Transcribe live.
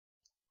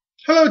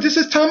Hello, this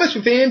is Thomas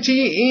with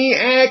MTE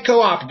Ag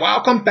Co-op.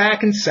 Welcome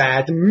back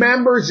inside the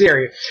members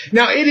area.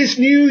 Now, it is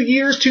New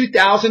Year's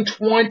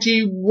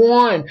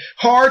 2021.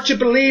 Hard to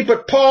believe,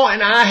 but Paul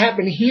and I have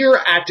been here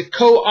at the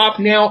Co-op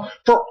now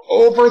for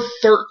over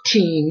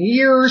 13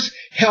 years,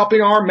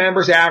 helping our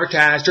members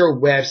advertise their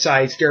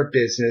websites, their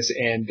business,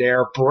 and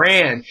their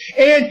brand.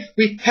 And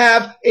we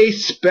have a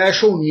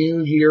special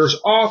New Year's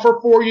offer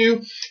for you.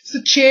 It's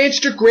a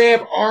chance to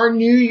grab our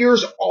New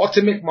Year's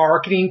Ultimate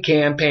Marketing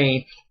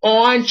Campaign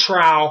on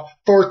trial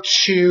for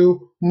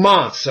 2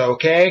 months,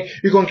 okay?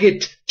 You're going to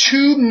get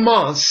 2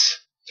 months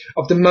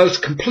of the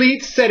most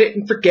complete set it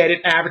and forget it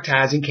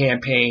advertising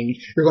campaign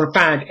you're going to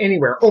find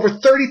anywhere. Over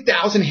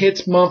 30,000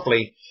 hits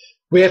monthly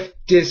with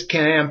this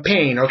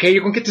campaign, okay?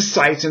 You're going to get the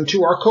sites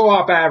into our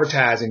co-op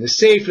advertising, the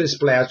Safe List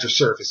Blaster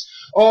Service,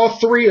 all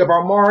 3 of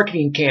our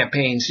marketing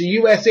campaigns, the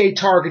USA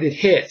targeted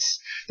hits,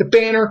 the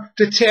banner,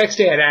 the text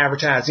ad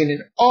advertising,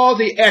 and all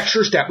the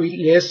extras that we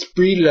list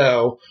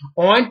below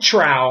on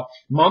trial.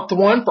 Month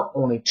 1 for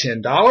only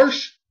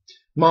 $10.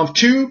 Month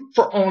 2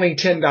 for only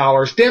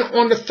 $10. Then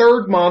on the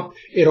 3rd month,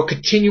 it'll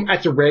continue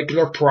at the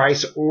regular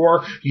price,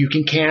 or you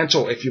can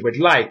cancel if you would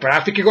like. But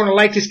I think you're going to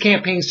like this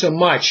campaign so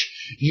much,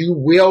 you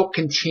will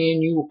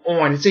continue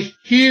on. It's a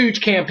huge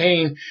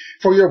campaign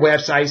for your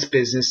website's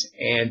business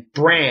and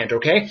brand,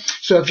 okay?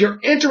 So if you're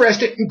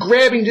interested in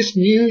grabbing this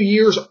New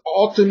Year's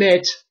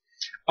Ultimate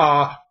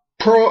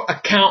Pro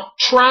account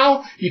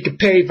trial, you can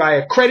pay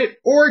via credit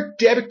or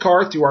debit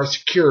card through our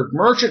secured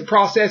merchant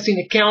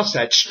processing accounts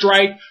at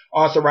Stripe,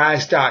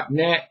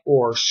 Authorized.net,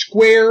 or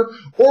Square.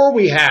 Or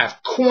we have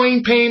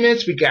coin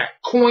payments. We got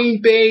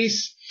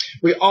Coinbase.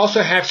 We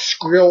also have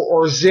Skrill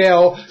or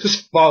Zelle.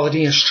 Just follow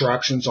the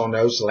instructions on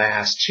those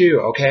last 2,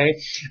 okay?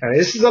 Now,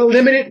 this is a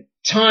limited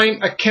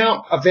time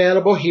account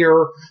available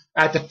here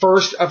at the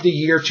first of the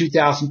year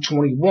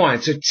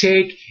 2021. So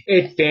take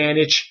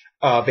advantage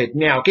of it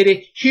now. Get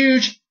a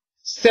huge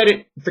set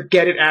it,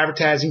 forget it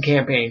advertising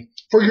campaign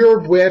for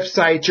your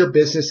website, your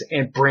business,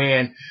 and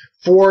brand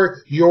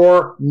for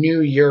your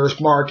New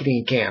Year's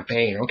marketing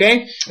campaign,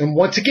 okay? And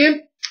once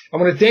again, I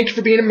want to thank you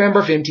for being a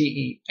member of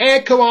MTE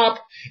Ag Co-op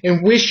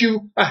and wish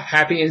you a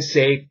happy and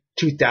safe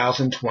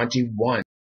 2021.